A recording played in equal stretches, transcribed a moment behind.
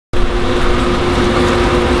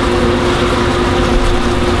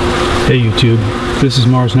Hey YouTube, this is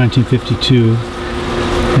Mars 1952,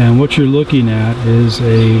 and what you're looking at is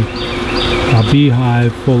a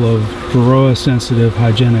beehive full of Varroa sensitive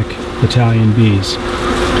hygienic Italian bees.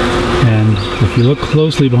 And if you look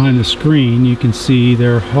closely behind the screen, you can see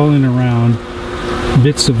they're hauling around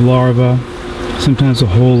bits of larva, sometimes a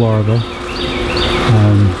whole larva.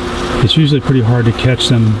 It's usually pretty hard to catch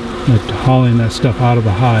them hauling that stuff out of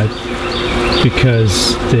the hive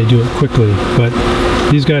because they do it quickly, but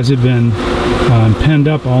these guys have been penned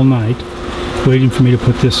up all night waiting for me to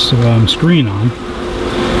put this screen on,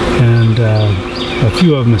 and a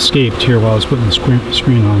few of them escaped here while I was putting the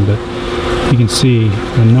screen on, but you can see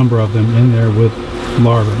a number of them in there with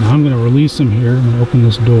larvae. Now I'm going to release them here. I'm going to open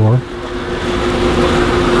this door.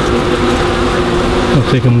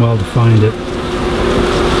 It'll take them a while to find it,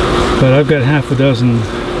 but I've got half a dozen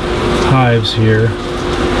hives here.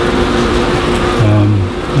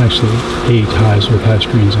 Actually 8 hives with hive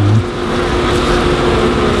screens on,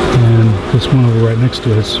 and this one over right next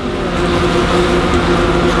to us.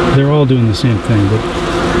 They're all doing the same thing, but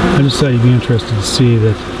I just thought you'd be interested to see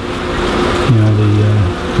that, you know, the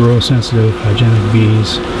Varroa sensitive hygienic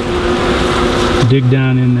bees dig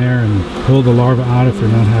down in there and pull the larva out if they're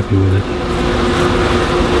not happy with it.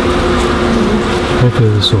 Hopefully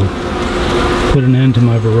this will put an end to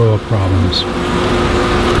my Varroa problems.